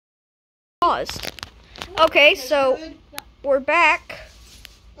paused. Okay, so we're back.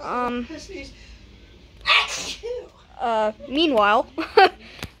 Meanwhile,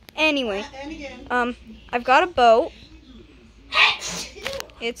 anyway, I've got a boat.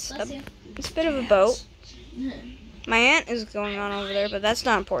 It's a bit of a boat. My aunt is going on over there, but that's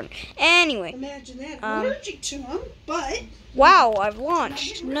not important. Anyway, imagine that. Allergic to them, but wow, I've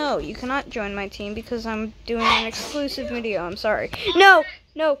launched. No, you cannot join my team because I'm doing an exclusive video. I'm sorry. No.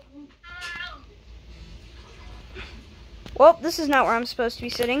 Well, this is not where I'm supposed to be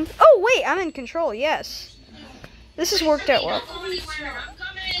sitting. Oh, wait, I'm in control, yes. This has worked out well.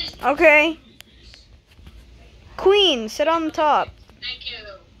 Okay. Queen, sit on the top. Thank you.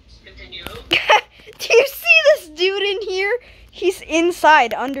 Continue. Do you see this dude in here? He's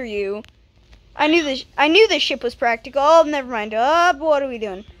inside, under you. I knew this ship was practical. Oh, never mind. What are we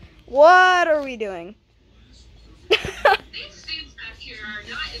doing? What are we doing? These seats back here are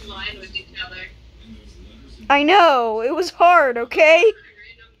not in line with each other. I know. It was hard, okay?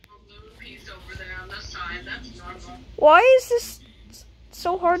 Random balloon piece over there on this side. That's normal. Why is this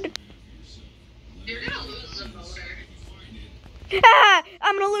so hard to... You're gonna lose the motor. Ah!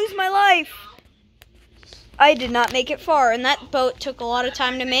 I'm gonna lose my life! I did not make it far, and that boat took a lot of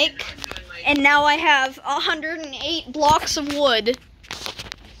time to make. And now I have 108 blocks of wood.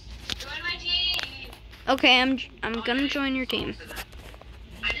 Join my team. Okay, I'm gonna join your team.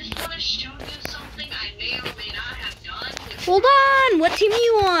 I just want to show you something I may or may not have done. Hold on! What team are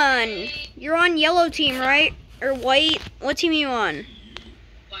you on? You're on yellow team, right? Or white? What team are you on?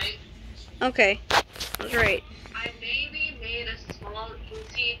 White. Okay, I was right. I maybe made a small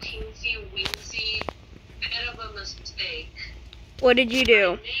teensy-weensy bit of a mistake. What did you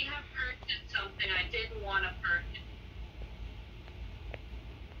do? I may have purchased something I didn't want to purchase.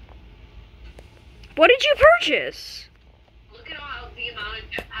 What did you purchase? Look at all the amount of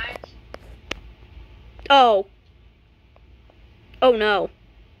jetpacks. Oh. Oh no.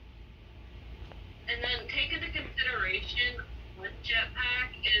 And then take into consideration one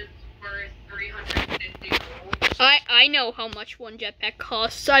jetpack is worth 350 gold. I know how much one jetpack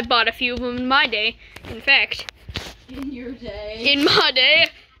costs. I bought a few of them in my day. In fact. In your day. In my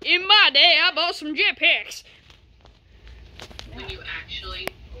day, I bought some jetpacks. When you actually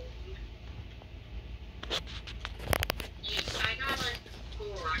owned. I got like this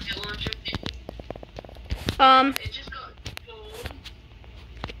cool rocket launcher thing. It just goes boom.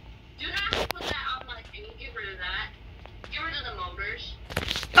 Do not have to put that on my thing. Get rid of that. Get rid of the motors.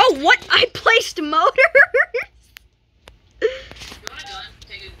 Oh, what? I placed motors? You want a gun?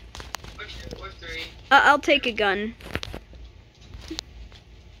 Take it. Or two, or three. I'll take a gun.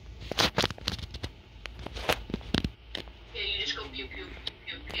 Yeah, you just go pew pew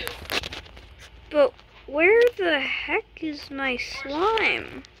pew pew. But where the heck is my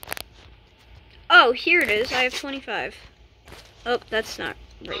slime? Oh, here it is. I have 25. Oh, that's not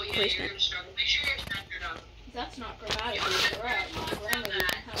right Oh yeah, you're placement. gonna struggle. Make sure you're centered up. That's not grammatically Yeah, correct. don't do Grammar that.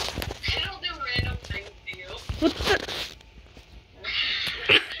 doesn't help. They don't do random things to you. What the?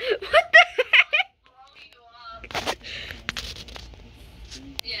 What the heck? Blow you up.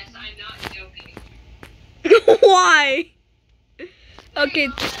 Yes, I'm not joking. Why? Okay,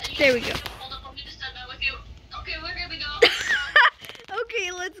 there we go. Hold up, let me just send that with you. Okay, we're gonna go.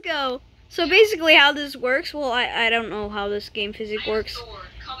 Okay, let's go. So basically how this works, well, I don't know how this game physics works. Thor,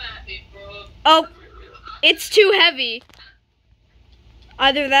 come at me, bro. Oh, it's too heavy.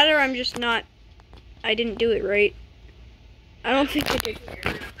 Either that or I'm just not, I didn't do it right. I don't think I did.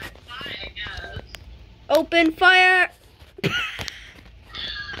 I guess. Open fire! Hey,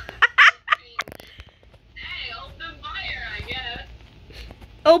 open fire, I guess.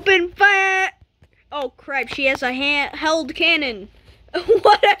 Open fire! Oh crap, she has a held cannon.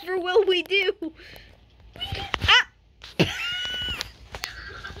 Whatever will we do? Ah!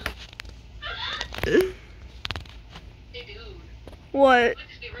 Hey, dude. What?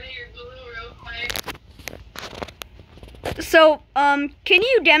 Let's get rid of your glue real quick. So, can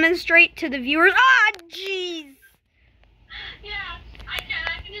you demonstrate to the viewers? Ah, jeez! Yeah, I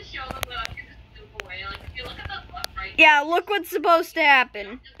can just show them that I can just move away. Like, if you look at the left, right? Yeah, look what's supposed to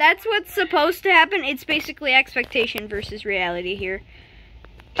happen. That's what's supposed to happen. It's basically expectation versus reality here.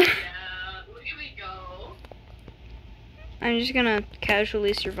 Yeah, here we go. I'm just gonna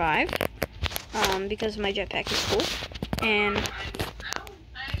casually survive, because my jetpack is cool. And I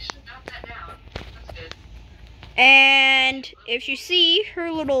actually got that down. That's good. And if you see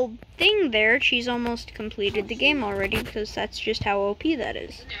her little thing there, she's almost completed the game already because that's just how OP that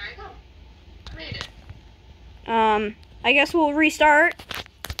is. There I go. I made it. I guess we'll restart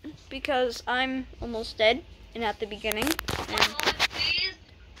because I'm almost dead and at the beginning. One moment, please.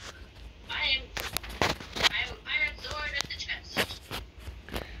 I am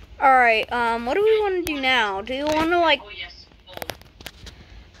Alright, what do we want to do now? Do you want to, like... Oh, yes. Oh.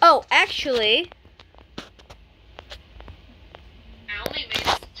 Oh, actually... I only made it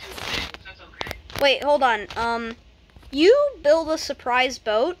 2 things. That's okay. Wait, hold on. You build a surprise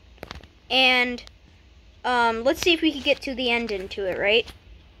boat, and, let's see if we can get to the end into it, right?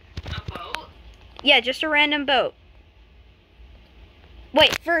 A boat? Yeah, just a random boat.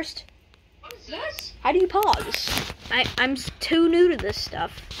 Wait, first, What is this? how do you pause? I'm too new to this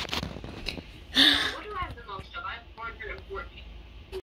stuff.